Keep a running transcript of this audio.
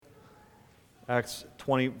Acts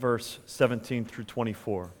 20, verse 17 through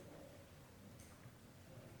 24.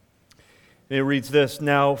 And it reads this: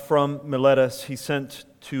 Now from Miletus he sent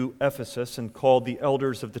to Ephesus and called the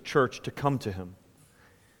elders of the church to come to him.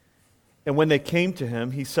 And when they came to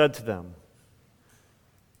him, he said to them,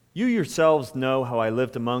 You yourselves know how I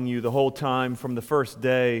lived among you the whole time from the first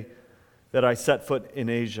day that I set foot in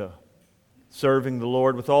Asia, serving the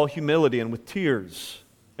Lord with all humility and with tears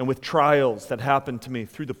and with trials that happened to me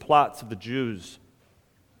through the plots of the Jews,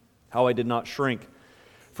 how I did not shrink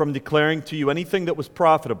from declaring to you anything that was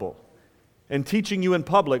profitable, and teaching you in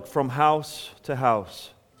public from house to house,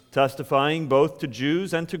 testifying both to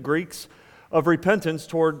Jews and to Greeks of repentance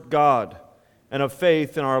toward God and of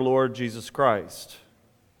faith in our Lord Jesus Christ.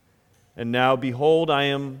 And now, behold, I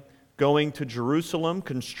am going to Jerusalem,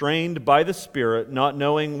 constrained by the Spirit, not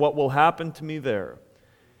knowing what will happen to me there,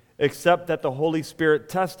 except that the Holy Spirit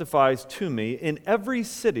testifies to me in every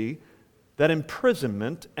city that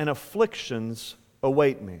imprisonment and afflictions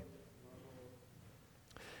await me.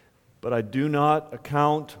 But I do not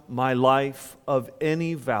account my life of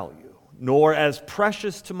any value, nor as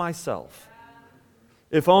precious to myself,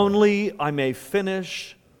 if only I may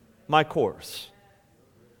finish my course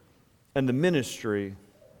and the ministry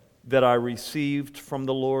that I received from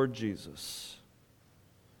the Lord Jesus,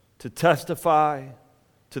 to testify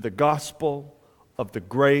to the gospel of the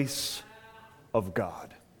grace of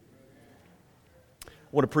God. I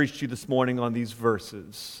want to preach to you this morning on these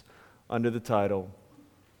verses under the title,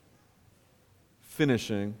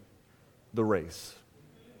 Finishing the Race.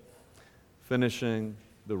 Finishing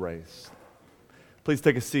the race. Please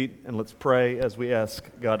take a seat and let's pray as we ask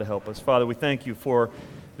God to help us. Father, we thank you for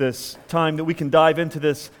this time that we can dive into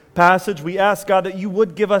this passage. We ask, God, that you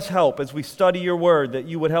would give us help as we study your word, that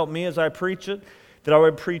you would help me as I preach it, that I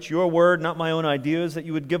would preach your word, not my own ideas, that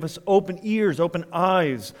you would give us open ears, open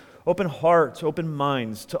eyes, open hearts, open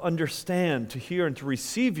minds to understand, to hear, and to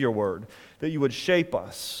receive your word, that you would shape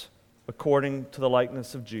us according to the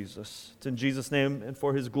likeness of Jesus. It's in Jesus' name and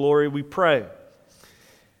for his glory we pray.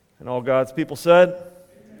 And all God's people said,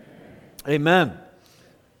 Amen.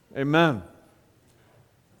 Amen.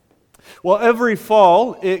 Well, every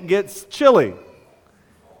fall it gets chilly.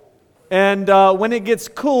 And when it gets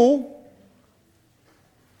cool,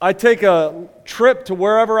 I take a trip to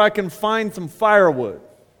wherever I can find some firewood.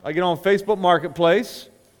 I get on Facebook Marketplace,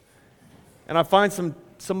 and I find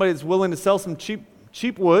somebody that's willing to sell some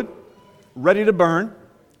cheap wood, ready to burn.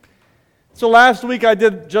 So last week I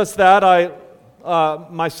did just that.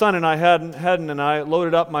 My son and I, Haddon and I,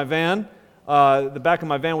 loaded up my van, the back of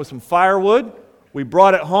my van with some firewood. We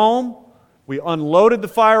brought it home. We unloaded the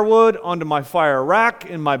firewood onto my fire rack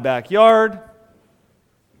in my backyard.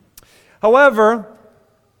 However,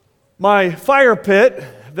 my fire pit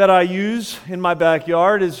that I use in my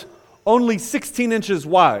backyard is only 16 inches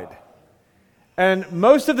wide. And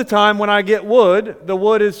most of the time when I get wood, the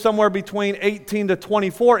wood is somewhere between 18 to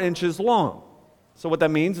 24 inches long. So what that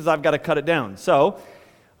means is I've got to cut it down. So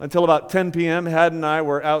until about 10 p.m., Haddon and I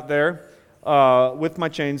were out there with my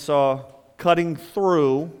chainsaw cutting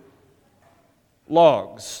through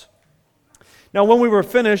logs. Now when we were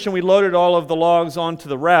finished and we loaded all of the logs onto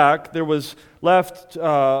the rack, there was left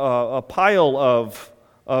a pile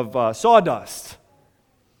of sawdust.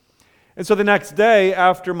 And so the next day,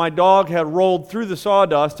 after my dog had rolled through the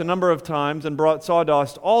sawdust a number of times and brought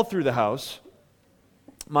sawdust all through the house,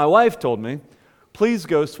 my wife told me, please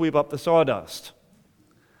go sweep up the sawdust.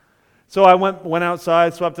 So I went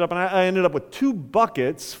outside, swept it up, and I ended up with 2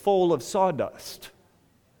 buckets full of sawdust.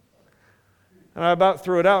 And I about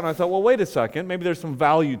threw it out, and I thought, well, wait a second, maybe there's some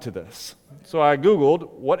value to this. So I Googled,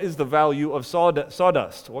 what is the value of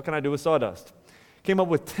sawdust? What can I do with sawdust? Came up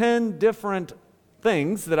with 10 different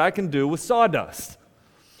things that I can do with sawdust.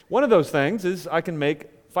 One of those things is I can make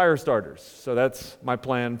fire starters. So that's my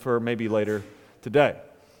plan for maybe later today.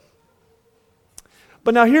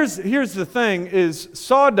 But now here's the thing, is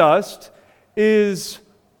sawdust is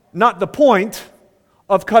not the point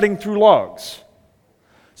of cutting through logs.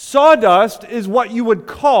 Sawdust is what you would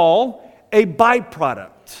call a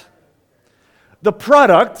byproduct. The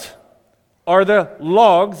product are the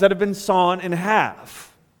logs that have been sawn in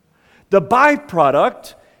half. The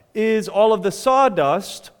byproduct is all of the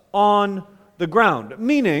sawdust on the ground,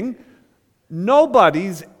 meaning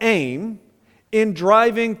nobody's aim in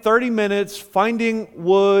driving 30 minutes, finding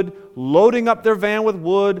wood, loading up their van with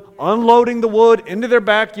wood, unloading the wood into their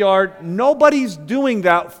backyard, nobody's doing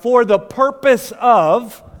that for the purpose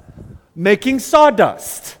of making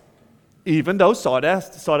sawdust, even though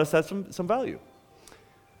sawdust has some value.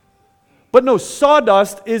 But no,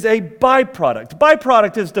 sawdust is a byproduct.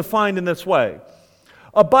 Byproduct is defined in this way.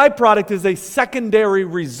 A byproduct is a secondary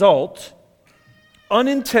result,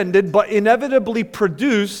 unintended but inevitably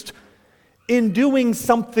produced in doing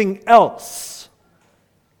something else.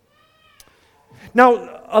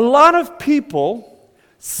 Now, a lot of people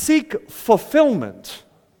seek fulfillment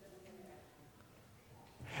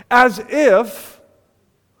as if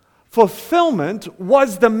fulfillment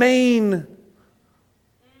was the main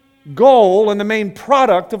goal and the main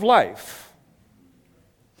product of life.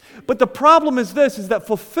 But the problem is this, is that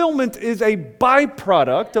fulfillment is a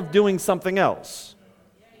byproduct of doing something else.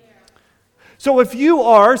 So if you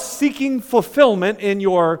are seeking fulfillment in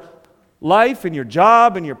your life, in your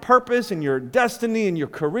job, in your purpose, in your destiny, in your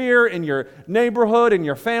career, in your neighborhood, in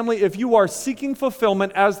your family, if you are seeking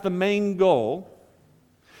fulfillment as the main goal,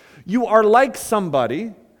 you are like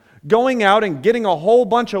somebody going out and getting a whole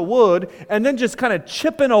bunch of wood and then just kind of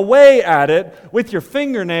chipping away at it with your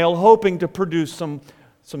fingernail, hoping to produce some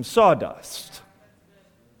sawdust.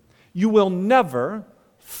 You will never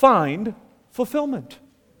find fulfillment.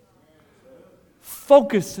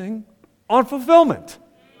 Focusing on fulfillment.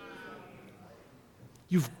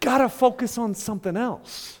 You've got to focus on something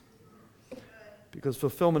else. Because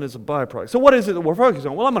fulfillment is a byproduct. So what is it that we're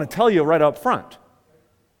focusing on? Well, I'm going to tell you right up front.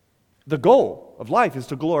 The goal of life is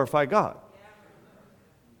to glorify God.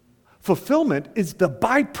 Fulfillment is the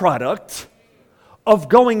byproduct of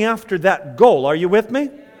going after that goal. Are you with me?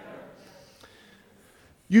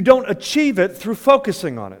 You don't achieve it through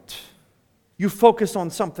focusing on it. You focus on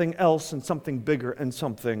something else and something bigger and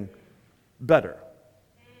something better.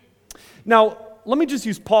 Now, let me just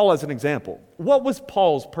use Paul as an example. What was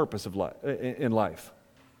Paul's purpose of in life?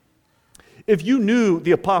 If you knew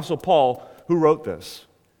the Apostle Paul who wrote this,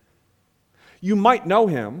 you might know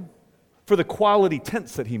him for the quality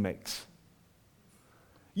tents that he makes.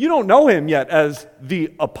 You don't know him yet as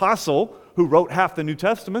the apostle who wrote half the New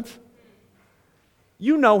Testament.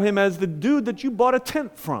 You know him as the dude that you bought a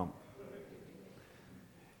tent from.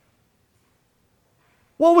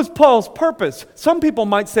 What was Paul's purpose? Some people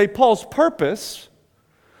might say Paul's purpose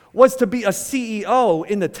was to be a CEO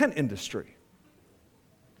in the tent industry,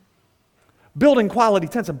 building quality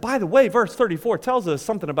tents. And by the way, verse 34 tells us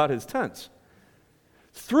something about his tents.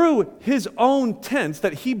 Through his own tents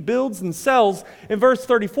that he builds and sells, in verse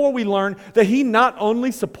 34 we learn that he not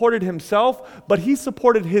only supported himself, but he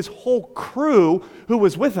supported his whole crew who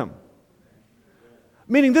was with him.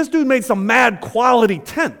 Meaning this dude made some mad quality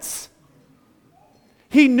tents.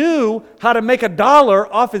 He knew how to make $1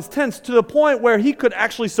 off his tents to the point where he could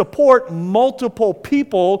actually support multiple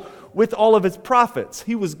people with all of his profits.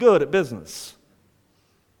 He was good at business.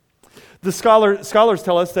 The scholars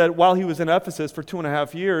tell us that while he was in Ephesus for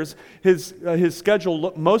 2.5 years, his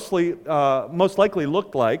schedule most likely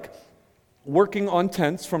looked like working on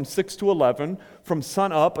tents from 6 to 11, from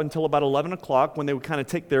sun up until about 11 o'clock when they would kind of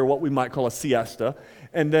take their what we might call a siesta.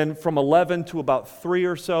 And then from 11 to about 3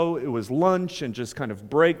 or so, it was lunch and just kind of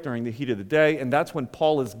break during the heat of the day. And that's when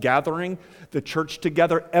Paul is gathering the church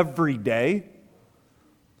together every day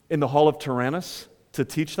in the hall of Tyrannus to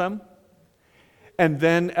teach them. And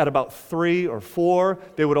then at about 3 or 4,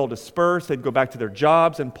 they would all disperse. They'd go back to their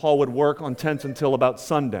jobs, and Paul would work on tents until about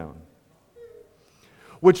sundown.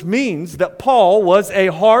 Which means that Paul was a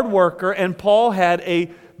hard worker, and Paul had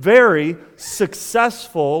a very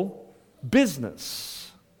successful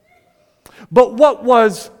business. But what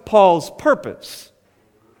was Paul's purpose?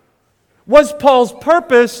 Was Paul's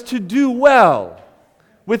purpose to do well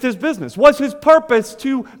with his business? Was his purpose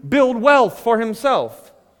to build wealth for himself?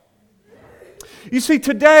 You see,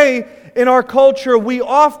 today in our culture, we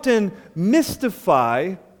often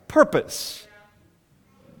mystify purpose.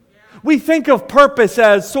 We think of purpose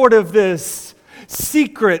as sort of this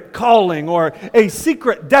secret calling or a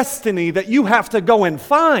secret destiny that you have to go and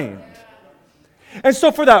find. And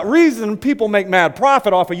so for that reason, people make mad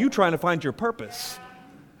profit off of you trying to find your purpose.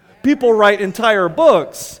 People write entire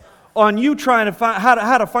books on you trying to find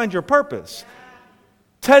how to find your purpose.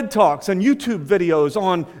 TED Talks and YouTube videos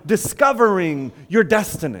on discovering your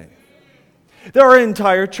destiny. There are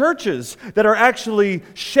entire churches that are actually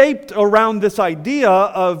shaped around this idea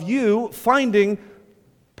of you finding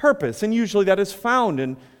purpose. And usually that is found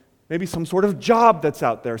in maybe some sort of job that's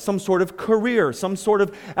out there, some sort of career, some sort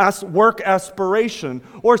of work aspiration,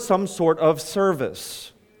 or some sort of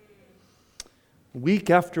service. Week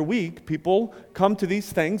after week, people come to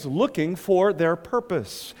these things looking for their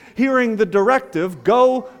purpose, hearing the directive,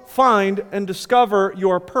 go find and discover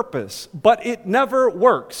your purpose. But it never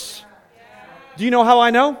works. Do you know how I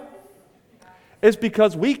know? It's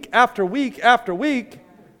because week after week after week,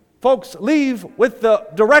 folks leave with the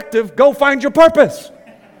directive, go find your purpose.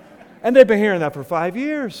 And they've been hearing that for 5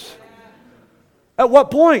 years. At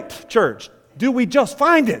what point, church, do we just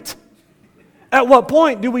find it? At what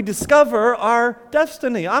point do we discover our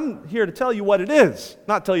destiny? I'm here to tell you what it is,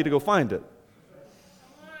 not tell you to go find it.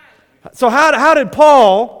 So how did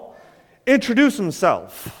Paul introduce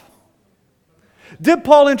himself? Did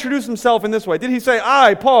Paul introduce himself in this way? Did he say,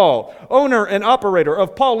 I, Paul, owner and operator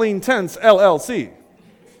of Pauline Tents, LLC?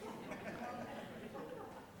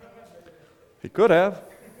 He could have.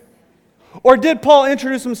 Or did Paul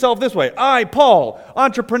introduce himself this way? I, Paul,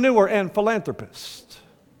 entrepreneur and philanthropist.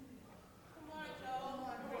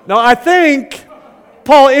 Now, I think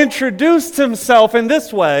Paul introduced himself in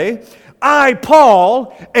this way. I,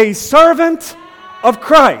 Paul, a servant of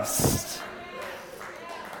Christ.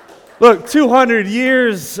 Look, 200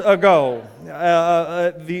 years ago,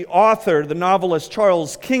 the author, the novelist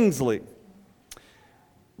Charles Kingsley,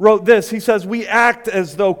 wrote this. He says, we act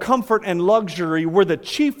as though comfort and luxury were the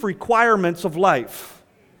chief requirements of life,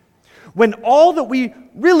 when all that we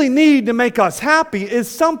really need to make us happy is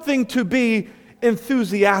something to be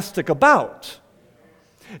enthusiastic about.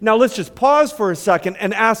 Now let's just pause for a second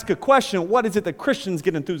and ask a question. What is it that Christians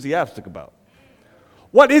get enthusiastic about?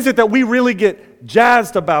 What is it that we really get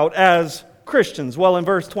jazzed about as Christians? Well, in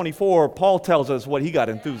verse 24, Paul tells us what he got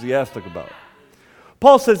enthusiastic about.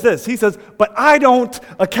 Paul says this, he says, but I don't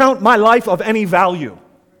account my life of any value,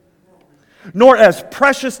 nor as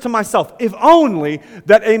precious to myself, if only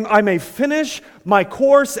that I may finish my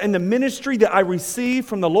course and the ministry that I received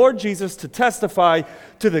from the Lord Jesus to testify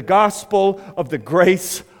to the gospel of the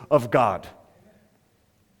grace of God.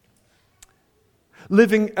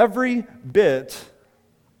 Living every bit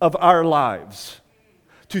of our lives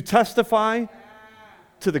to testify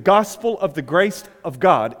to the gospel of the grace of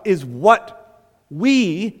God is what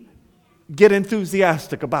we get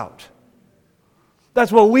enthusiastic about.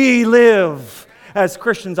 That's what we live as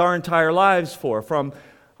Christians our entire lives for, from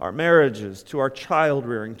our marriages, to our child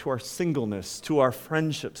rearing, to our singleness, to our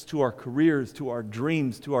friendships, to our careers, to our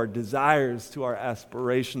dreams, to our desires, to our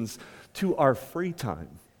aspirations, to our free time.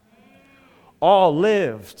 All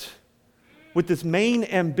lived with this main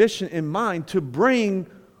ambition in mind to bring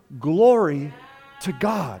glory to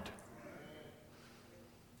God.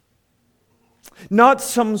 Not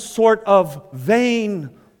some sort of vain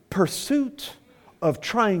pursuit of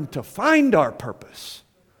trying to find our purpose,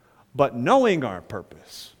 but knowing our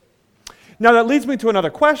purpose. Now that leads me to another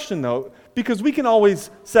question though, because we can always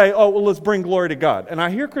say, oh, well, let's bring glory to God. And I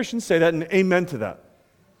hear Christians say that and amen to that.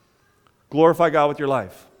 Glorify God with your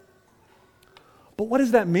life. But what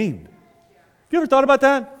does that mean? Have you ever thought about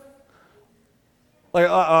that? Like,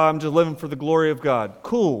 I'm just living for the glory of God.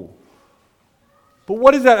 Cool. But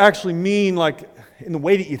what does that actually mean, like, in the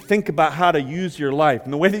way that you think about how to use your life,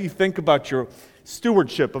 in the way that you think about your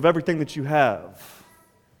stewardship of everything that you have?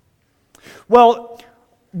 Well,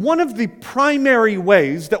 one of the primary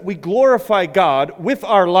ways that we glorify God with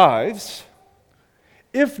our lives,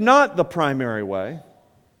 if not the primary way,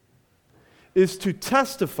 is to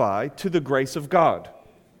testify to the grace of God.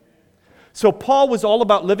 So Paul was all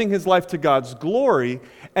about living his life to God's glory,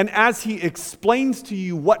 and as he explains to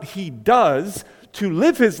you what he does to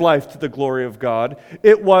live his life to the glory of God,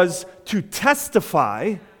 it was to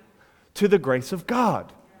testify to the grace of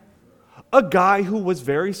God. A guy who was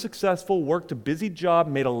very successful, worked a busy job,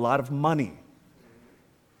 made a lot of money.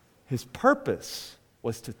 His purpose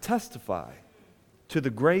was to testify to the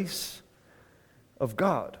grace of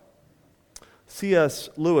God. C.S.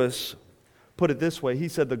 Lewis put it this way. He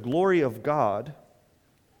said, the glory of God,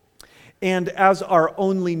 and as our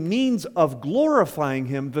only means of glorifying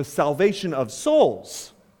Him, the salvation of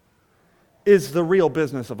souls, is the real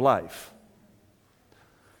business of life.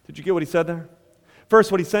 Did you get what he said there?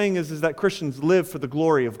 First, what he's saying is that Christians live for the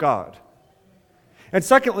glory of God. And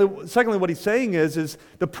secondly, what he's saying is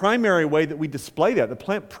the primary way that we display that,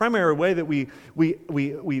 the primary way that we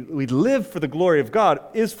live for the glory of God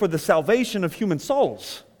is for the salvation of human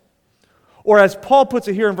souls. Or as Paul puts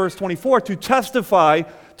it here in verse 24, to testify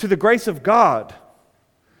to the grace of God,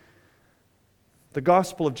 the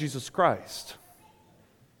gospel of Jesus Christ.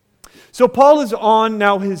 So Paul is on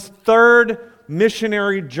now his third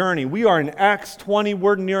missionary journey. We are in Acts 20.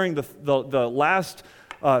 We're nearing the last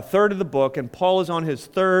third of the book, and Paul is on his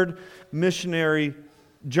third missionary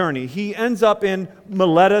journey. He ends up in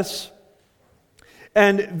Miletus,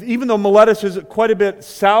 and even though Miletus is quite a bit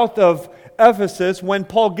south of Ephesus, when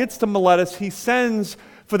Paul gets to Miletus, he sends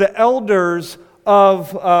for the elders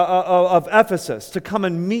of Ephesus to come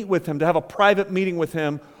and meet with him, to have a private meeting with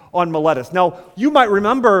him on Miletus. Now, you might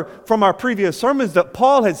remember from our previous sermons that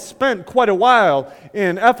Paul has spent quite a while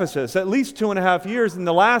in Ephesus, at least 2.5 years in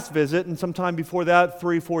the last visit, and sometime before that,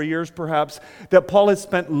 3-4 years perhaps, that Paul has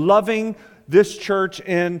spent loving this church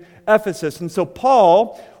in Ephesus. And so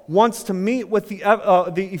Paul wants to meet with the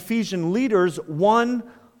Ephesian leaders one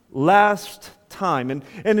last time. And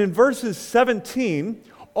in verses 17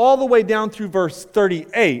 all the way down through verse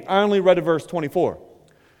 38, I only read to verse 24.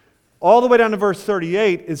 All the way down to verse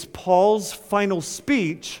 38 is Paul's final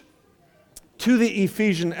speech to the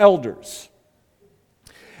Ephesian elders.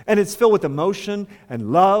 And it's filled with emotion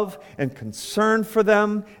and love and concern for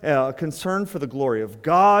them, concern for the glory of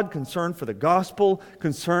God, concern for the gospel,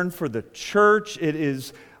 concern for the church.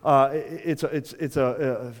 It's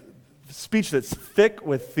a speech that's thick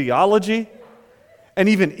with theology and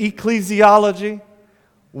even ecclesiology,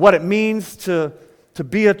 what it means to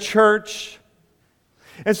be a church.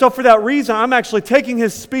 And so for that reason, I'm actually taking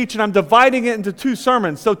his speech and I'm dividing it into two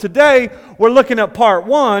sermons. So today, we're looking at part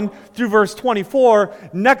 1 through verse 24.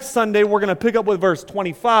 Next Sunday, we're going to pick up with verse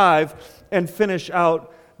 25 and finish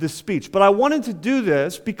out the speech. But I wanted to do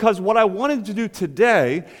this because what I wanted to do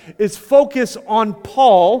today is focus on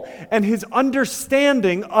Paul and his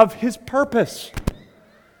understanding of his purpose.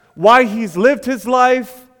 Why he's lived his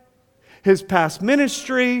life, his past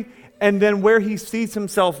ministry, and then where he sees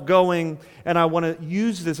himself going. And I want to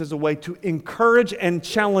use this as a way to encourage and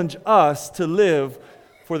challenge us to live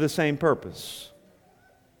for the same purpose.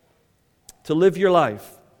 To live your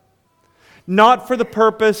life. Not for the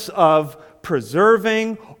purpose of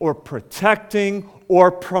preserving or protecting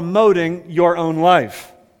or promoting your own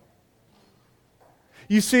life.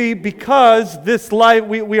 You see, because this life,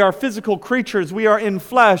 we are physical creatures, we are in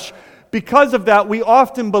flesh. Because of that, we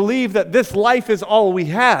often believe that this life is all we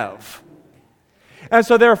have. And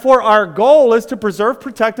so therefore, our goal is to preserve,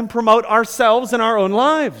 protect, and promote ourselves and our own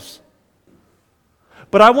lives.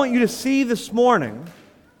 But I want you to see this morning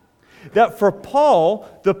that for Paul,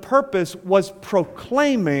 the purpose was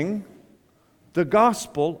proclaiming the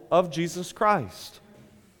gospel of Jesus Christ.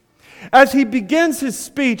 As he begins his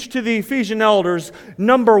speech to the Ephesian elders,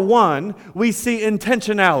 number 1, we see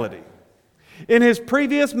intentionality. In his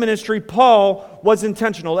previous ministry, Paul was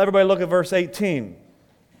intentional. Everybody look at verse 18.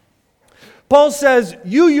 Paul says,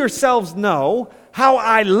 "You yourselves know how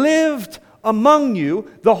I lived among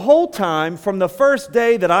you the whole time from the first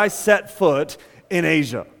day that I set foot in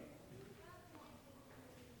Asia."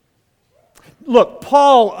 Look,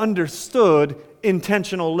 Paul understood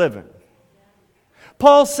intentional living.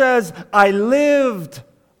 Paul says, "I lived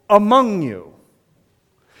among you."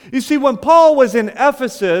 You see, when Paul was in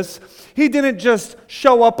Ephesus, he didn't just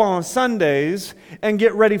show up on Sundays and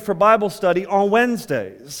get ready for Bible study on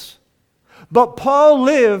Wednesdays. But Paul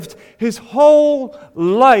lived his whole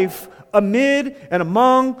life amid and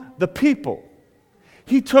among the people.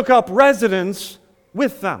 He took up residence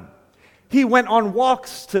with them. He went on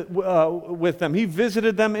walks with them. He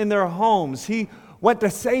visited them in their homes. He went to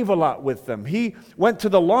Save-A-Lot with them. He went to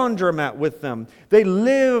the laundromat with them. They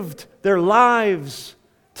lived their lives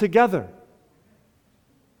together.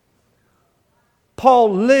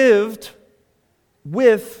 Paul lived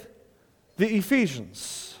with the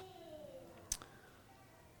Ephesians.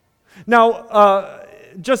 Now,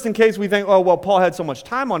 just in case we think, oh, well, Paul had so much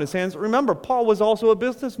time on his hands, remember, Paul was also a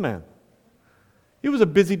businessman. He was a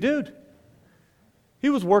busy dude. He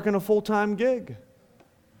was working a full-time gig.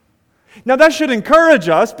 Now, that should encourage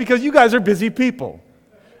us because you guys are busy people.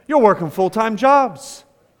 You're working full-time jobs.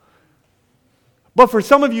 But for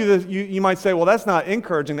some of you, you might say, well, that's not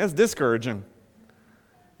encouraging, that's discouraging.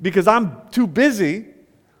 Because I'm too busy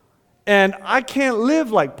and I can't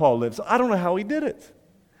live like Paul lives. I don't know how he did it.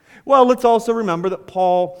 Well, let's also remember that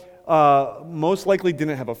Paul most likely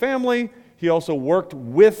didn't have a family. He also worked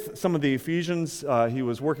with some of the Ephesians. He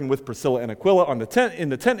was working with Priscilla and Aquila in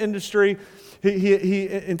the tent industry. He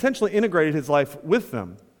intentionally integrated his life with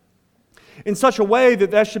them in such a way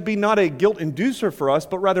that should be not a guilt inducer for us,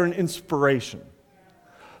 but rather an inspiration.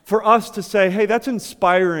 For us to say, hey, that's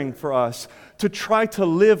inspiring for us to try to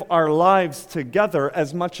live our lives together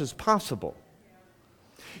as much as possible.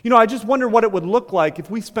 You know, I just wonder what it would look like if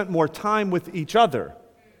we spent more time with each other.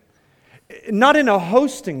 Not in a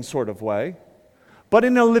hosting sort of way, but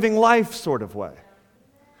in a living life sort of way.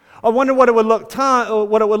 I wonder what it would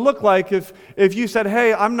look like if you said,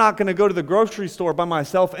 hey, I'm not going to go to the grocery store by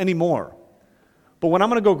myself anymore. But when I'm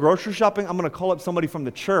going to go grocery shopping, I'm going to call up somebody from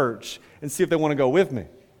the church and see if they want to go with me.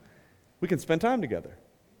 We can spend time together.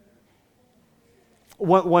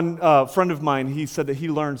 One friend of mine, he said that he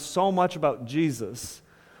learned so much about Jesus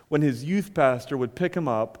when his youth pastor would pick him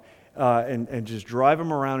up and just drive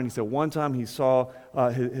him around. And he said one time he saw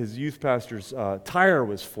his youth pastor's tire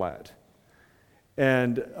was flat.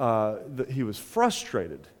 And he was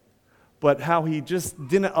frustrated but how he just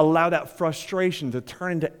didn't allow that frustration to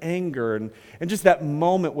turn into anger. And just that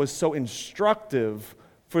moment was so instructive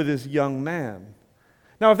for this young man.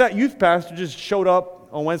 Now, if that youth pastor just showed up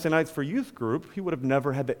on Wednesday nights for youth group, he would have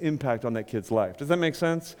never had the impact on that kid's life. Does that make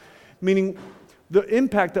sense? Meaning, the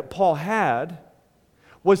impact that Paul had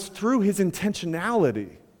was through his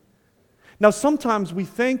intentionality. Now, sometimes we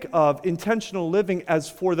think of intentional living as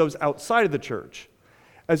for those outside of the church,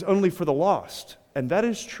 as only for the lost. And that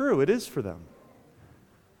is true, it is for them.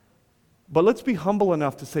 But let's be humble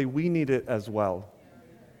enough to say we need it as well.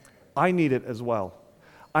 I need it as well.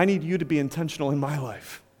 I need you to be intentional in my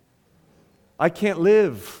life. I can't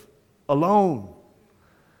live alone.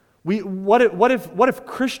 What if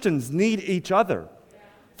Christians need each other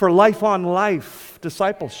for life-on-life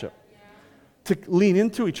discipleship? To lean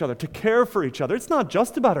into each other, to care for each other. It's not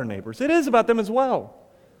just about our neighbors. It is about them as well.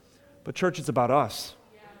 But church, it's about us.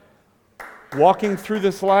 Walking through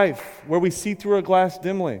this life where we see through a glass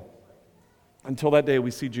dimly until that day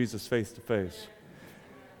we see Jesus face to face.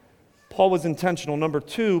 Paul was intentional. Number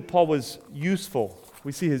 2, Paul was useful.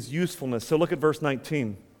 We see his usefulness. So look at verse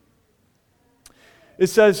 19. It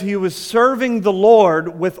says he was serving the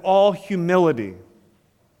Lord with all humility.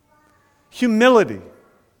 Humility.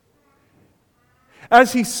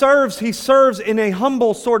 As he serves in a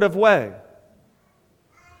humble sort of way.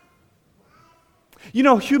 You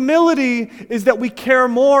know, humility is that we care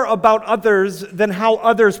more about others than how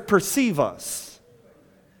others perceive us.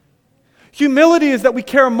 Humility is that we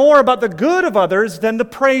care more about the good of others than the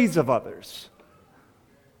praise of others.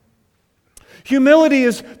 Humility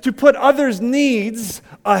is to put others' needs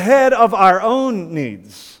ahead of our own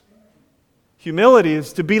needs. Humility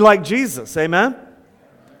is to be like Jesus, amen?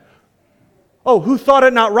 Oh, who thought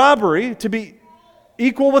it not robbery to be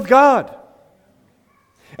equal with God?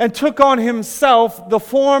 And took on himself the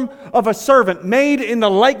form of a servant, made in the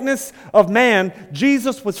likeness of man.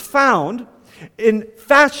 Jesus was found in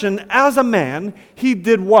fashion as a man. He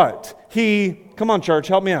did what? Come on church,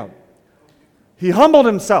 help me out. He humbled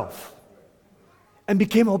himself and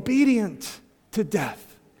became obedient to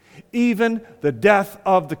death, even the death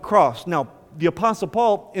of the cross. Now, the Apostle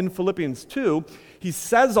Paul in Philippians 2, he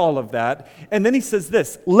says all of that, and then he says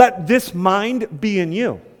this, let this mind be in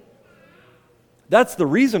you. That's the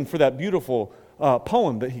reason for that beautiful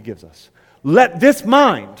poem that he gives us. Let this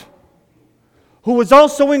mind, which was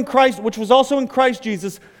also in Christ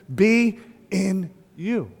Jesus, be in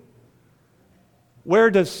you.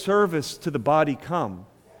 Where does service to the body come?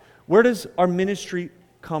 Where does our ministry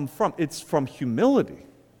come from? It's from humility.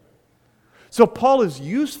 So Paul is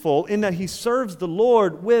useful in that he serves the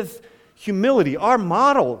Lord with humility. Our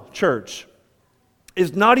model, church,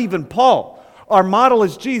 is not even Paul. Our model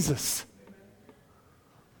is Jesus,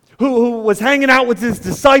 who was hanging out with his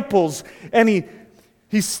disciples, and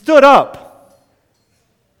he stood up.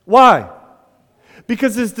 Why?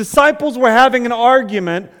 Because his disciples were having an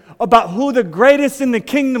argument about who the greatest in the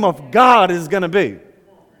kingdom of God is going to be.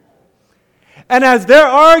 And as they're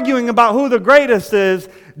arguing about who the greatest is,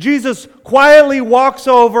 Jesus quietly walks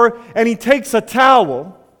over and he takes a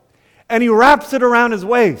towel and he wraps it around his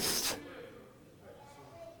waist.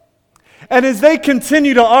 And as they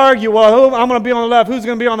continue to argue, well, I'm going to be on the left, who's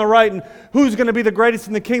going to be on the right, and who's going to be the greatest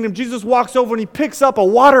in the kingdom, Jesus walks over and he picks up a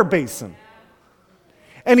water basin.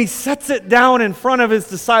 And he sets it down in front of his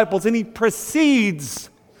disciples and he proceeds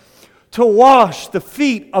to wash the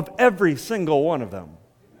feet of every single one of them.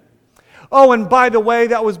 Oh, and by the way,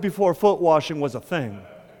 that was before foot washing was a thing.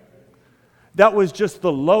 That was just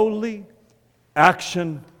the lowly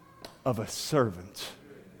action of a servant.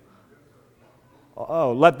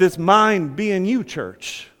 Oh, let this mind be in you,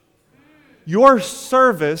 church. Your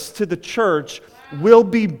service to the church will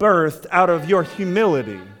be birthed out of your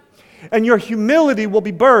humility. And your humility will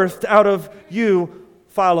be birthed out of you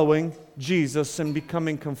following Jesus and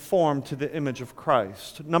becoming conformed to the image of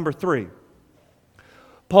Christ. Number 3,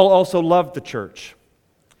 Paul also loved the church.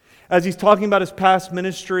 As he's talking about his past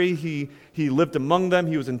ministry, he lived among them,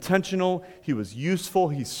 he was intentional, he was useful,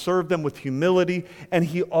 he served them with humility, and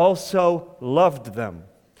he also loved them.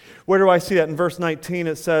 Where do I see that? In verse 19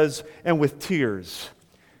 it says, and with tears.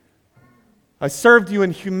 I served you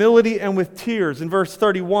in humility and with tears. In verse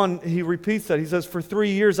 31, he repeats that. He says, for 3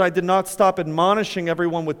 years I did not stop admonishing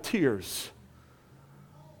everyone with tears.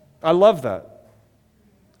 I love that.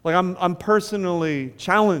 Like I'm personally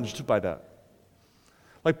challenged by that.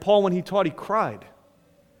 Like Paul, when he taught, he cried.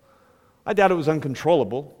 I doubt it was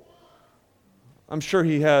uncontrollable. I'm sure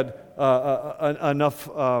he had enough,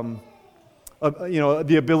 the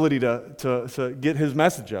ability to get his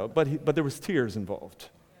message out, but there was tears involved.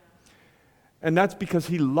 And that's because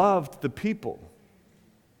he loved the people.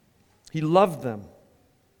 He loved them.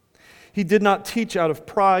 He did not teach out of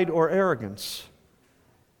pride or arrogance.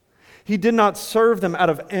 He did not serve them out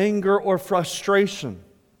of anger or frustration.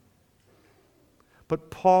 But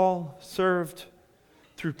Paul served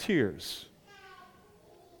through tears.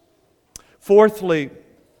 Fourthly,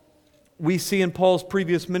 we see in Paul's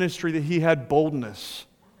previous ministry that he had boldness.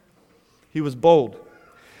 He was bold.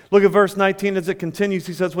 Look at verse 19 as it continues.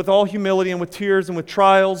 He says, with all humility and with tears and with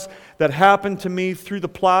trials that happened to me through the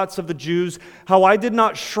plots of the Jews, how I did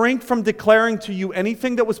not shrink from declaring to you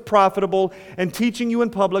anything that was profitable and teaching you in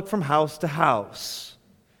public from house to house.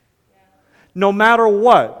 No matter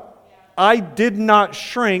what, I did not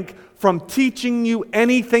shrink from teaching you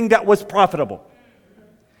anything that was profitable.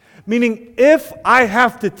 Meaning, if I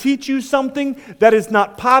have to teach you something that is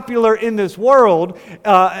not popular in this world,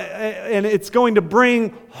 and it's going to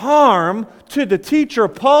bring harm to the teacher,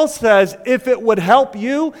 Paul says, if it would help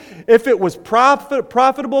you, if it was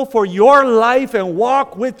profitable for your life and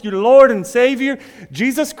walk with your Lord and Savior,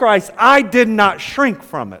 Jesus Christ, I did not shrink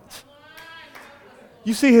from it.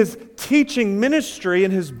 You see, his teaching ministry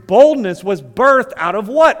and his boldness was birthed out of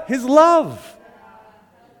what? His love.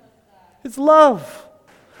 His love.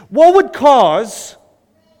 What would cause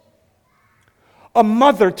a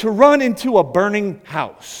mother to run into a burning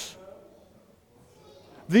house?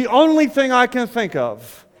 The only thing I can think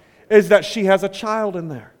of is that she has a child in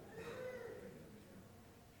there.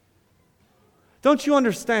 Don't you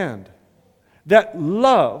understand that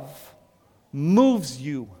love moves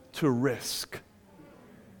you to risk?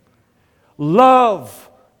 Love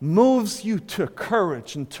moves you to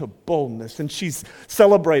courage and to boldness. And she's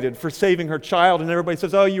celebrated for saving her child, and everybody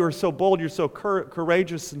says, oh, you are so bold, you're so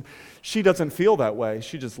courageous. And she doesn't feel that way.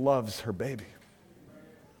 She just loves her baby.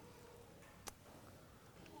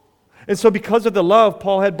 And so because of the love,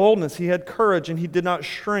 Paul had boldness, he had courage, and he did not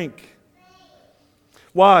shrink.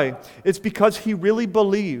 Why? It's because he really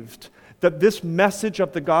believed that this message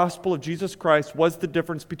of the gospel of Jesus Christ was the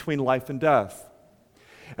difference between life and death.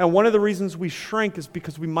 And one of the reasons we shrink is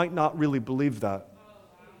because we might not really believe that.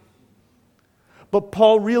 But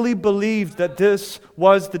Paul really believed that this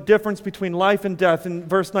was the difference between life and death. In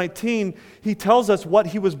verse 19, he tells us what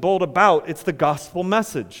he was bold about. It's the gospel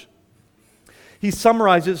message. He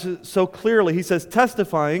summarizes it so clearly. He says,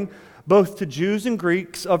 testifying both to Jews and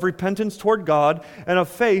Greeks of repentance toward God and of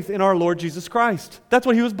faith in our Lord Jesus Christ. That's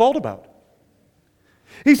what he was bold about.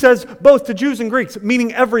 He says both to Jews and Greeks,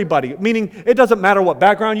 meaning everybody, meaning it doesn't matter what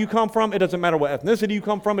background you come from, it doesn't matter what ethnicity you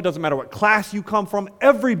come from, it doesn't matter what class you come from,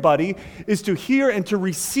 everybody is to hear and to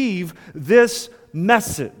receive this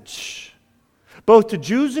message. Both to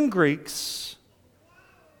Jews and Greeks,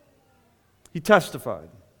 he testified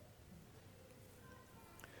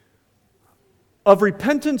of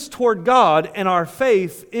repentance toward God and our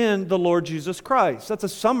faith in the Lord Jesus Christ. That's a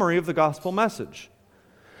summary of the gospel message.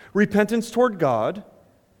 Repentance toward God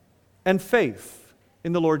and faith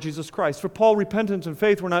in the Lord Jesus Christ. For Paul, repentance and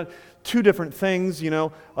faith were not two different things.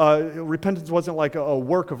 Repentance wasn't like a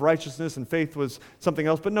work of righteousness and faith was something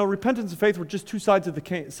else. But no, repentance and faith were just two sides of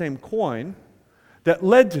the same coin that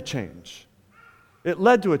led to change. It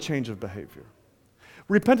led to a change of behavior.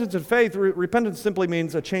 Repentance and faith, repentance simply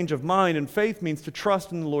means a change of mind, and faith means to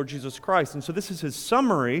trust in the Lord Jesus Christ. And so this is his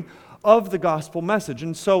summary of the gospel message.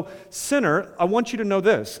 And so, sinner, I want you to know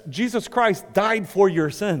this. Jesus Christ died for your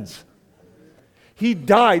sins. He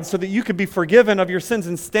died so that you could be forgiven of your sins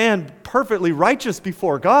and stand perfectly righteous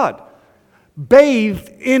before God, bathed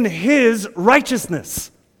in his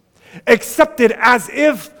righteousness, accepted as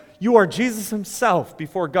if you are Jesus himself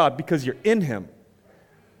before God because you're in him.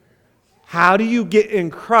 How do you get in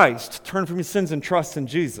Christ? Turn from your sins and trust in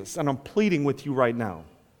Jesus. And I'm pleading with you right now.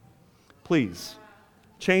 Please,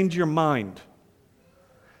 change your mind.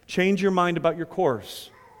 Change your mind about your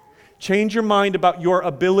course. Change your mind about your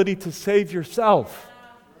ability to save yourself.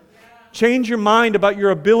 Change your mind about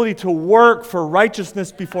your ability to work for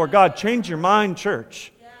righteousness before God. Change your mind,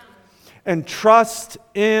 church. And trust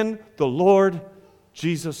in the Lord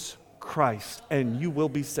Jesus Christ, and you will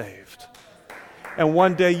be saved. And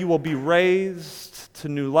one day you will be raised to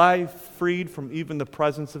new life, freed from even the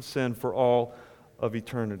presence of sin for all of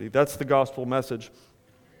eternity. That's the gospel message.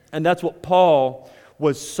 And that's what Paul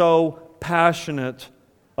was so passionate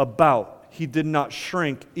about. He did not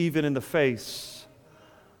shrink even in the face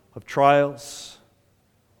of trials,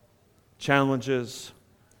 challenges,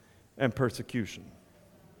 and persecution.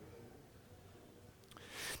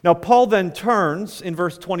 Now, Paul then turns in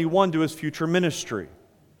verse 21 to his future ministry.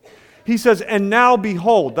 He says, and now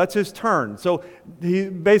behold, that's his turn. So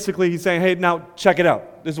he's saying, hey, now check it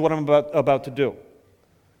out. This is what I'm about to do.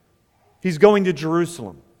 He's going to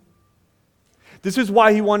Jerusalem. This is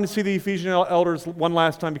why he wanted to see the Ephesian elders one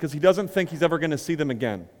last time, because he doesn't think he's ever going to see them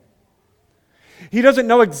again. He doesn't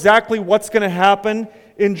know exactly what's going to happen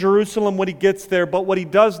in Jerusalem when he gets there, but what he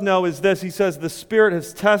does know is this. He says, the Spirit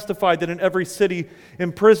has testified that in every city,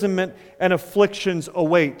 imprisonment and afflictions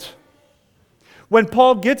await. When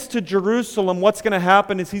Paul gets to Jerusalem, what's going to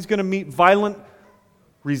happen is he's going to meet violent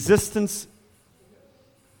resistance,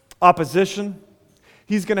 opposition.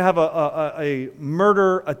 He's going to have a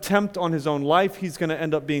murder attempt on his own life. He's going to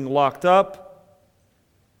end up being locked up.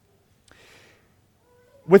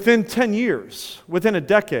 Within 10 years, within a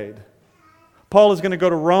decade, Paul is going to go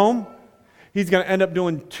to Rome. He's going to end up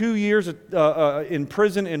doing 2 years in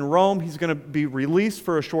prison in Rome. He's going to be released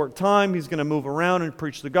for a short time. He's going to move around and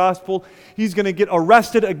preach the gospel. He's going to get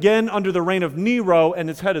arrested again under the reign of Nero, and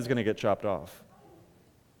his head is going to get chopped off.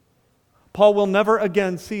 Paul will never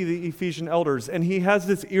again see the Ephesian elders, and he has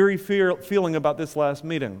this eerie feeling about this last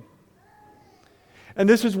meeting. And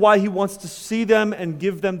this is why he wants to see them and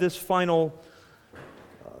give them this final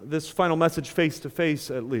message face to face,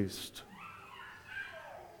 at least.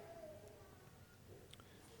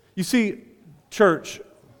 You see, church,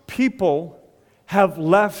 people have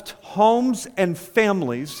left homes and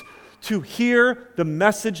families to hear the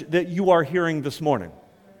message that you are hearing this morning.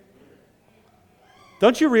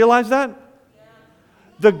 Don't you realize that?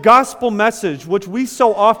 The gospel message, which we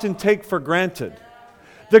so often take for granted.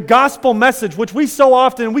 The gospel message, which we so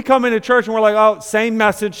often, we come into church and we're like, oh, same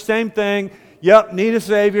message, same thing. Yep, need a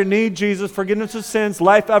Savior, need Jesus, forgiveness of sins,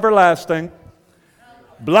 life everlasting.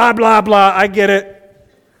 Blah, blah, blah, I get it.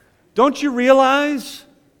 Don't you realize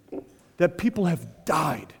that people have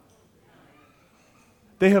died?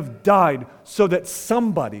 They have died so that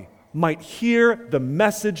somebody might hear the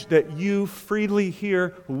message that you freely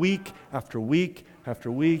hear week after week after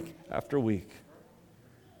week after week.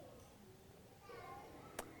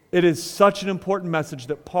 It is such an important message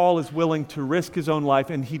that Paul is willing to risk his own life,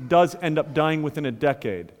 and he does end up dying within a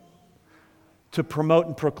decade, to promote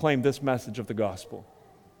and proclaim this message of the gospel.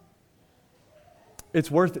 It's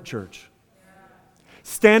worth it, church.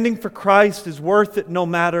 Standing for Christ is worth it no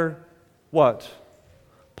matter what.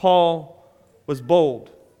 Paul was bold.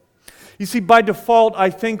 You see, by default, I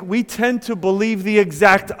think we tend to believe the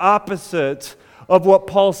exact opposite of what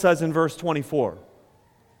Paul says in verse 24.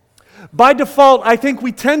 By default, I think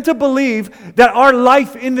we tend to believe that our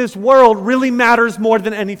life in this world really matters more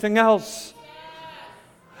than anything else.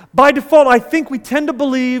 By default, I think we tend to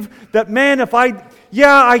believe that, man,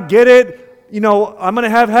 I get it. You know, I'm going to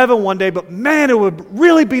have heaven one day, but man, it would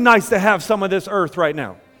really be nice to have some of this earth right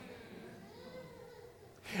now.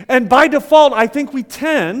 And by default, I think we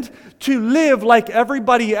tend to live like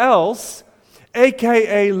everybody else,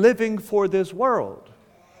 aka living for this world.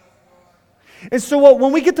 And so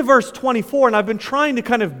when we get to verse 24, and I've been trying to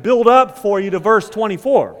kind of build up for you to verse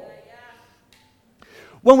 24.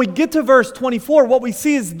 When we get to verse 24, what we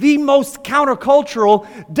see is the most countercultural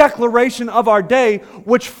declaration of our day,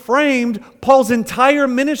 which framed Paul's entire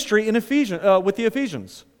ministry in with the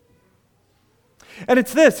Ephesians. And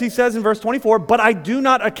it's this, he says in verse 24, "But I do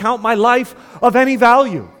not account my life of any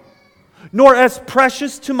value, nor as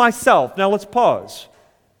precious to myself." Now let's pause.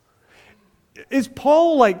 Is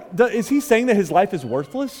Paul is he saying that his life is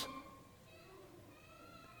worthless?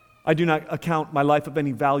 I do not account my life of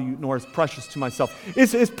any value, nor as precious to myself.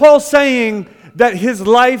 Is Paul saying that his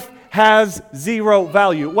life has zero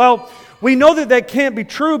value? Well, we know that can't be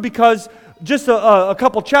true because just a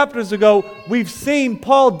couple chapters ago, we've seen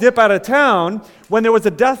Paul dip out of town when there was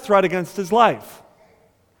a death threat against his life.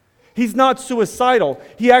 He's not suicidal.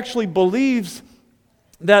 He actually believes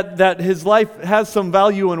that his life has some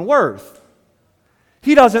value and worth.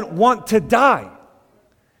 He doesn't want to die.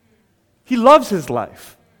 He loves his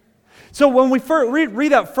life. So when we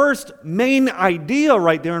read that first main idea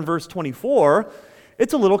right there in verse 24,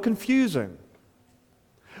 it's a little confusing.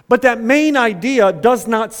 But that main idea does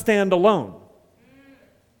not stand alone.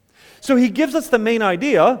 So he gives us the main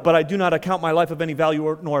idea, "But I do not account my life of any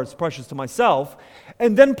value nor as precious to myself."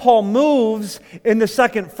 And then Paul moves in the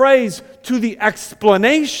second phrase to the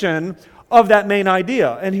explanation of that main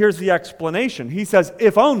idea. And here's the explanation. He says,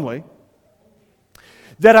 "If only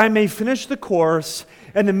that I may finish the course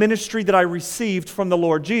and the ministry that I received from the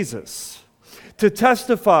Lord Jesus, to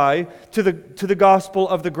testify to the gospel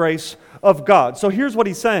of the grace of God." So here's what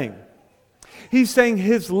he's saying. He's saying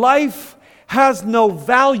his life has no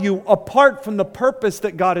value apart from the purpose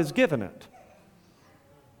that God has given it.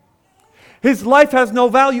 His life has no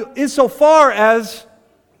value insofar as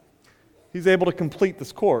he's able to complete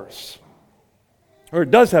this course. Or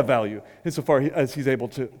it does have value insofar as he's able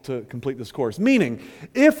to complete this course. Meaning,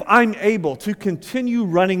 if I'm able to continue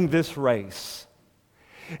running this race,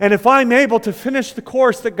 And if I'm able to finish the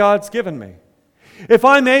course that God's given me, if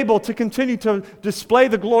I'm able to continue to display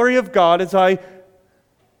the glory of God as I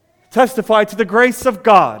testify to the grace of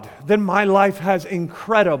God, then my life has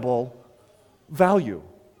incredible value.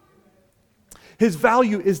 His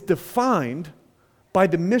value is defined by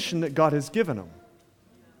the mission that God has given him.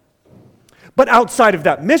 But outside of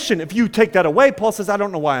that mission, if you take that away, Paul says, I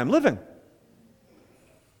don't know why I'm living.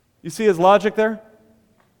 You see his logic there?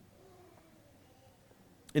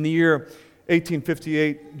 In the year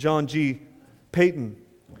 1858, John G. Peyton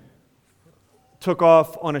took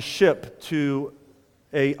off on a ship to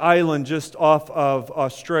an island just off of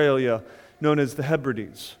Australia known as the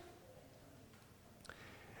Hebrides.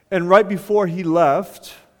 And right before he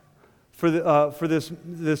left for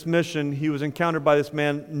this mission, he was encountered by this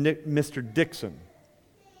man, Mr. Dixon.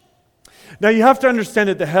 Now you have to understand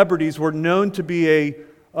that the Hebrides were known to be a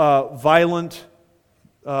violent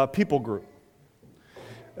people group.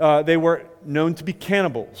 They were known to be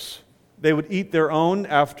cannibals. They would eat their own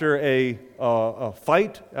after a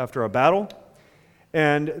fight, after a battle.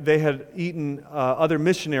 And they had eaten other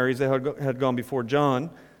missionaries that had gone before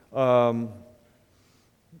John.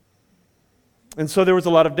 And so there was a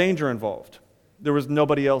lot of danger involved. There was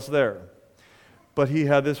nobody else there. But he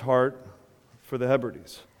had this heart for the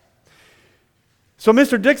Hebrides. So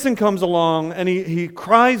Mr. Dixon comes along and he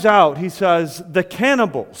cries out. He says, "The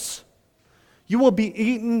cannibals. You will be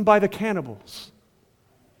eaten by the cannibals."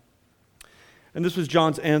 And this was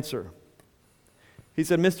John's answer. He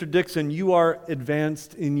said, "Mr. Dixon, you are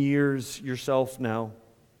advanced in years yourself now,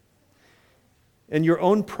 and your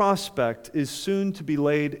own prospect is soon to be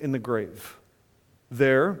laid in the grave.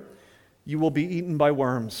 There, you will be eaten by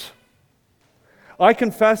worms. I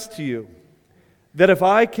confess to you that if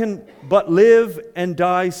I can but live and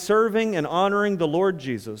die serving and honoring the Lord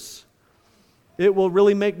Jesus, it will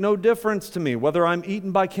really make no difference to me whether I'm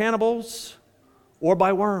eaten by cannibals or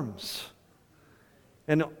by worms.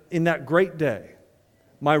 And in that great day,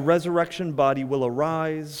 my resurrection body will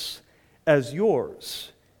arise as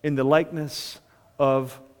yours in the likeness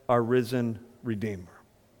of our risen Redeemer."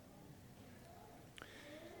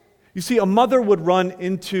 You see, a mother would run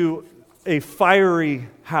into a fiery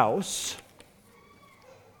house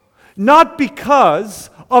not because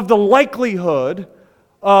of the likelihood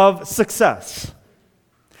of success.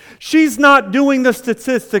 She's not doing the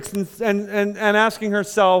statistics and asking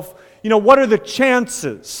herself, what are the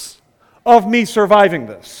chances of me surviving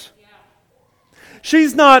this?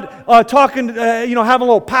 She's not talking, having a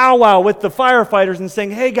little powwow with the firefighters and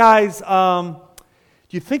saying, "Hey guys, do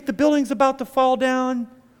you think the building's about to fall down?"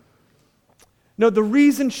 No, the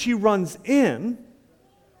reason she runs in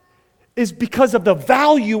is because of the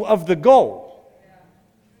value of the goal.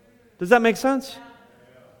 Does that make sense?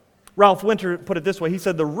 Ralph Winter put it this way. He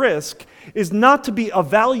said, "The risk is not to be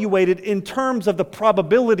evaluated in terms of the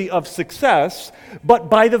probability of success, but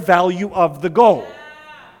by the value of the goal."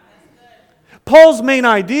 Paul's main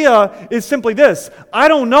idea is simply this: I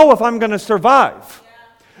don't know if I'm going to survive.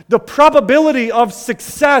 The probability of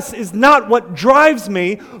success is not what drives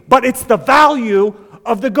me, but it's the value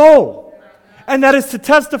of the goal. And that is to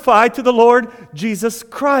testify to the Lord Jesus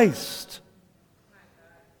Christ.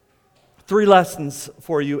 3 lessons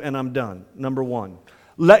for you, and I'm done. Number 1,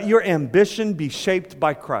 let your ambition be shaped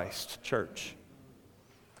by Christ, church.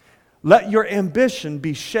 Let your ambition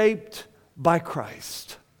be shaped by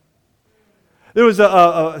Christ. There was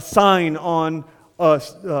a sign on a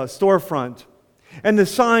storefront, and the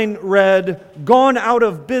sign read, "Gone out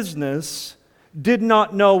of business, did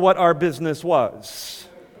not know what our business was."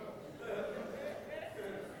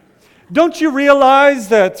 Don't you realize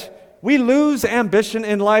that we lose ambition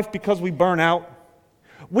in life because we burn out?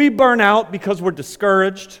 We burn out because we're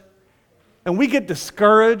discouraged, and we get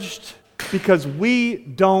discouraged because we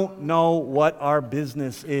don't know what our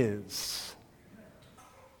business is.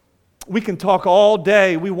 We can talk all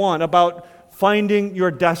day we want about finding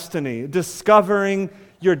your destiny, discovering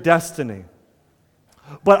your destiny.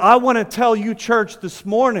 But I want to tell you, church, this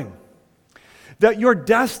morning that your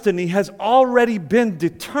destiny has already been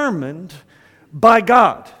determined by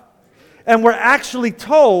God. And we're actually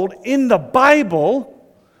told in the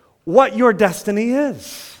Bible what your destiny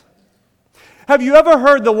is. Have you ever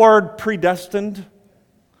heard the word predestined?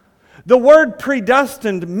 The word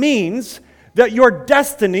predestined means that your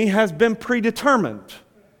destiny has been predetermined.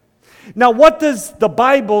 Now, what does the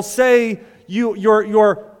Bible say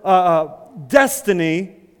your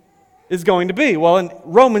destiny is going to be? Well, in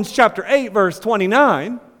Romans chapter 8, verse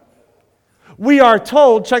 29, we are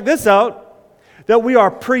told, check this out, that we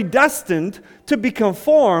are predestined to be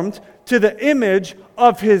conformed to the image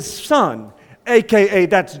of His Son, a.k.a.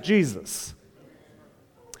 that's Jesus.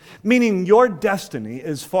 Meaning your destiny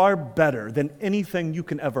is far better than anything you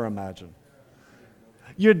can ever imagine.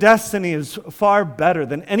 Your destiny is far better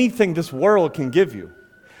than anything this world can give you.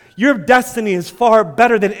 Your destiny is far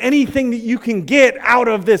better than anything that you can get out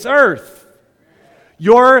of this earth.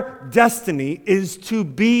 Your destiny is to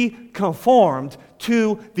be conformed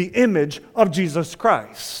to the image of Jesus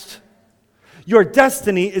Christ. Your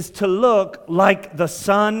destiny is to look like the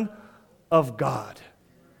Son of God.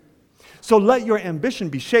 So let your ambition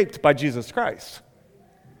be shaped by Jesus Christ.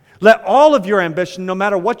 Let all of your ambition, no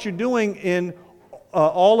matter what you're doing in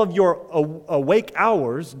all of your awake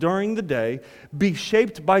hours during the day, be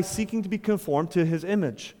shaped by seeking to be conformed to His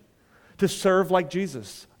image, to serve like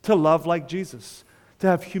Jesus, to love like Jesus, to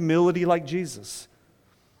have humility like Jesus.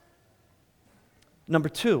 Number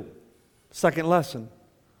 2, second lesson,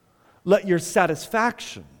 let your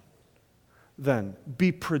satisfaction then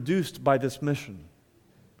be produced by this mission.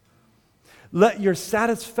 Let your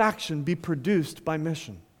satisfaction be produced by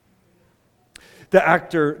mission. The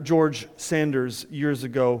actor George Sanders, years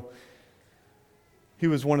ago, he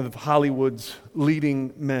was one of Hollywood's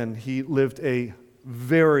leading men. He lived a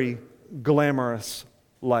very glamorous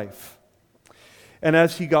life. And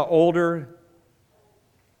as he got older,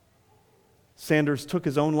 Sanders took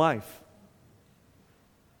his own life.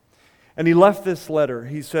 And he left this letter.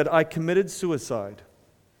 He said, "I committed suicide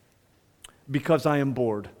because I am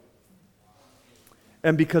bored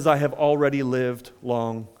and because I have already lived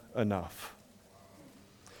long enough."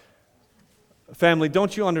 Family,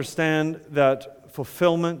 don't you understand that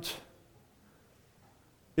fulfillment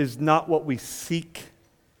is not what we seek,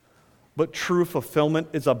 but true fulfillment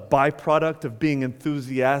is a byproduct of being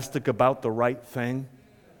enthusiastic about the right thing?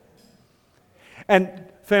 And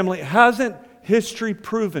family, hasn't history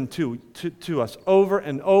proven to us over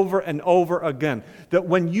and over and over again that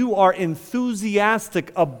when you are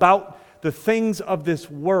enthusiastic about the things of this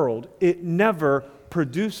world, it never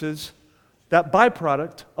produces that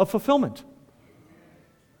byproduct of fulfillment?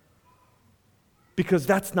 Because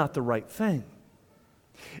that's not the right thing.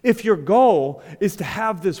 If your goal is to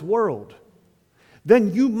have this world,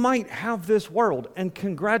 then you might have this world, and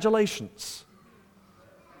congratulations.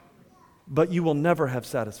 But you will never have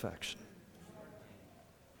satisfaction.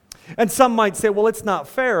 And some might say, well, it's not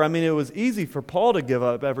fair. I mean, it was easy for Paul to give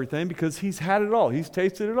up everything because he's had it all. He's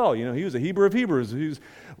tasted it all. You know, he was a Hebrew of Hebrews. He was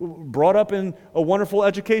brought up in a wonderful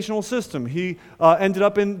educational system. He ended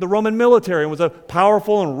up in the Roman military and was a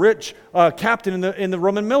powerful and rich captain in the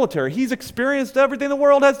Roman military. He's experienced everything the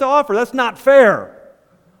world has to offer. That's not fair.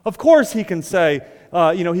 Of course he can say,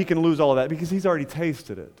 he can lose all of that because he's already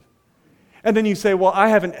tasted it. And then you say, well, I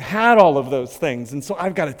haven't had all of those things, and so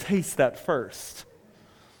I've got to taste that first.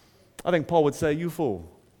 I think Paul would say, you fool.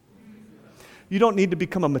 You don't need to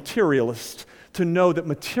become a materialist to know that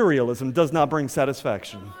materialism does not bring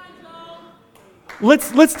satisfaction.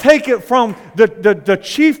 Let's take it from the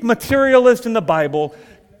chief materialist in the Bible,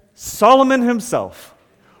 Solomon himself,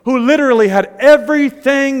 who literally had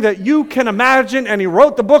everything that you can imagine, and he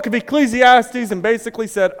wrote the book of Ecclesiastes and basically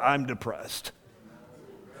said, I'm depressed.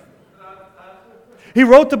 He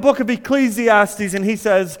wrote the book of Ecclesiastes and he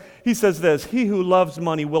says this, he who loves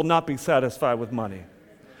money will not be satisfied with money,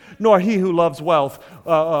 nor he who loves wealth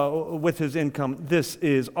with his income. This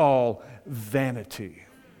is all vanity.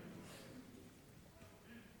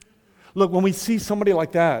 Look, when we see somebody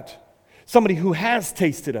like that, somebody who has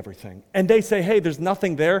tasted everything, and they say, hey, there's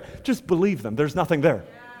nothing there, just believe them, there's nothing there.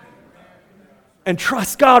 And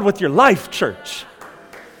trust God with your life, church.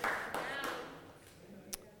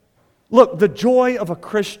 Look, the joy of a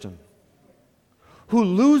Christian who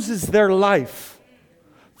loses their life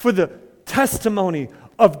for the testimony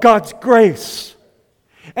of God's grace,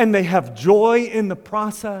 and they have joy in the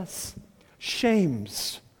process,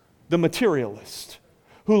 shames the materialist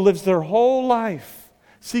who lives their whole life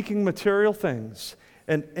seeking material things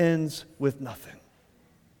and ends with nothing.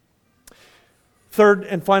 Third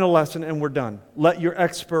and final lesson, and we're done. Let your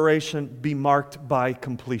expiration be marked by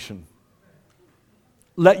completion.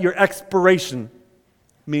 Let your expiration,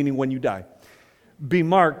 meaning when you die, be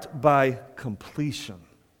marked by completion.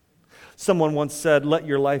 Someone once said, let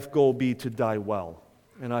your life goal be to die well.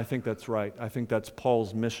 And I think that's right. I think that's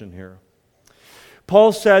Paul's mission here.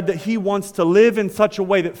 Paul said that he wants to live in such a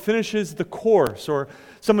way that finishes the course, or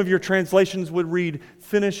some of your translations would read,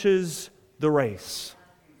 finishes the race.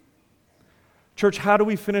 Church, how do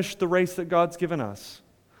we finish the race that God's given us?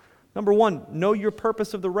 Number one, know your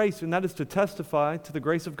purpose of the race, and that is to testify to the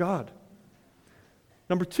grace of God.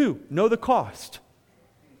 Number two, know the cost.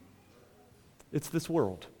 It's this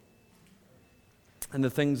world and the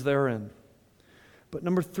things therein. But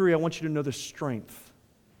number three, I want you to know the strength.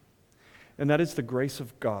 and that is the grace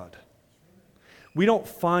of God. We don't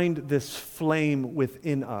find this flame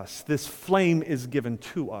within us. This flame is given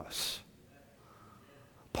to us.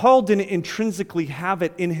 Paul didn't intrinsically have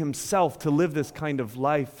it in himself to live this kind of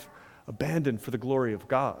life abandoned for the glory of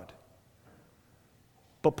God.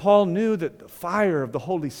 But Paul knew that the fire of the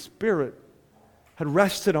Holy Spirit had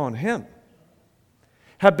rested on him,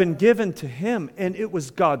 had been given to him, and it was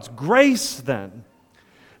God's grace then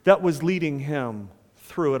that was leading him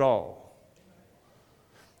through it all.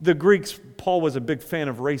 The Greeks, Paul was a big fan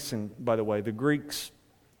of racing, by the way. The Greeks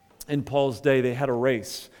in Paul's day, they had a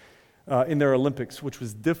race in their Olympics, which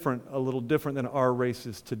was a little different than our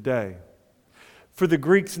races today. For the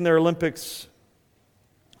Greeks in their Olympics,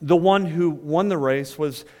 the one who won the race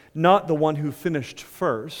was not the one who finished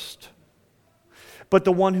first, but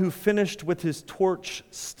the one who finished with his torch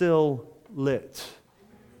still lit.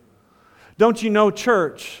 Don't you know,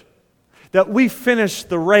 church, that we finish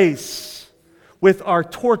the race with our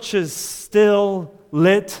torches still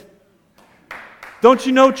lit? Don't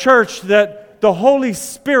you know, church, that the Holy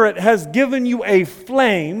Spirit has given you a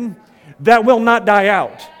flame that will not die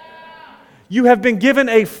out? You have been given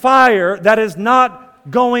a fire that is not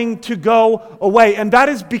going to go away, and that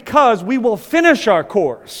is because we will finish our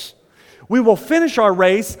course. We will finish our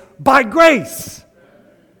race by grace.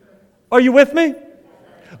 Are you with me?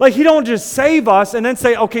 Like, He don't just save us and then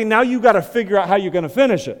say, okay, now you got to figure out how you're going to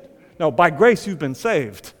finish it. No, by grace you've been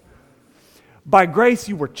saved. By grace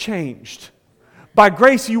you were changed. By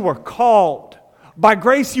grace you were called. By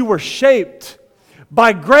grace you were shaped.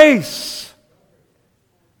 By grace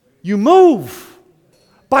you move.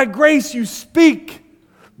 By grace you speak.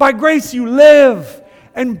 By grace you live.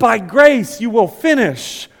 And by grace you will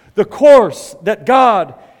finish the course that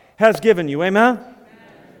God has given you. Amen?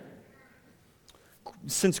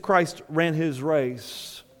 Since Christ ran His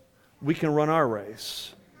race, we can run our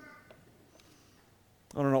race.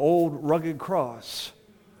 On an old rugged cross,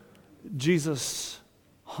 Jesus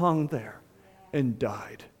hung there and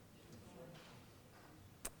died.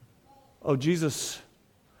 Oh, Jesus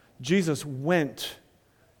went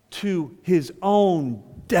to His own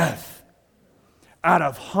death out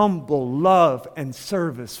of humble love and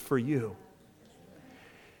service for you.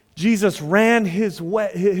 Jesus ran his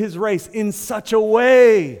race in such a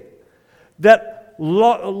way that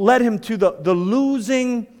led Him to the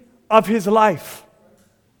losing of His life.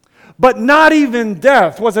 But not even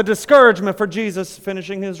death was a discouragement for Jesus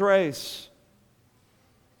finishing His race.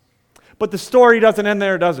 But the story doesn't end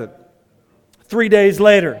there, does it? 3 days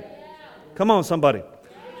later. Come on, somebody.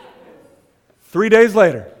 3 days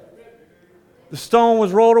later, the stone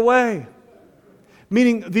was rolled away.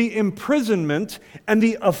 Meaning the imprisonment and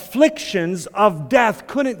the afflictions of death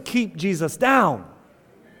couldn't keep Jesus down.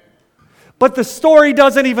 But the story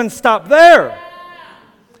doesn't even stop there.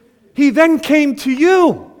 He then came to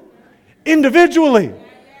you individually.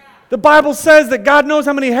 The Bible says that God knows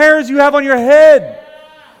how many hairs you have on your head.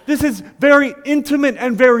 This is very intimate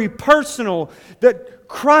and very personal, that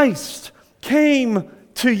Christ came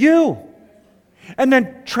to you and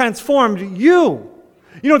then transformed you.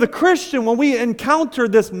 You know, the Christian, when we encounter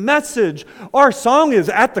this message, our song is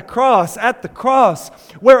at the cross,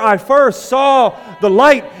 where I first saw the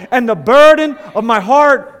light and the burden of my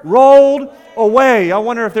heart rolled away. I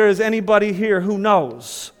wonder if there is anybody here who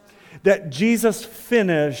knows that Jesus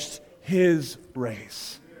finished His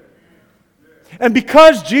race. And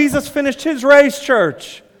because Jesus finished His race,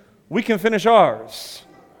 church, we can finish ours.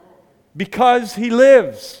 Because He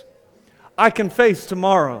lives, I can face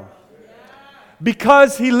tomorrow.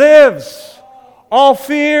 Because He lives, all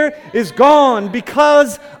fear is gone.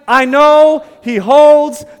 Because I know He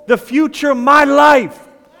holds the future, my life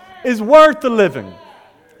is worth the living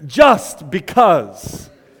just because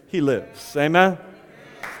He lives. Amen?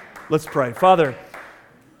 Let's pray. Father,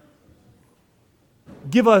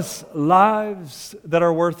 give us lives that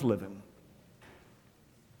are worth living.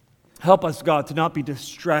 Help us, God, to not be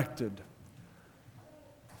distracted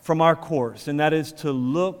from our course, and that is to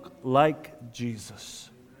look like Jesus,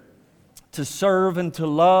 to serve and to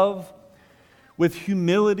love with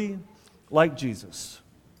humility like Jesus.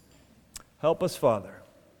 Help us, Father,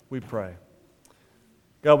 we pray.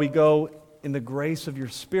 God, we go in the grace of Your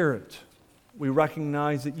Spirit. We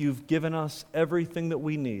recognize that You've given us everything that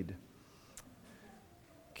we need.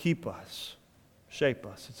 Keep us, shape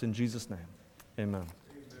us. It's in Jesus' name. Amen.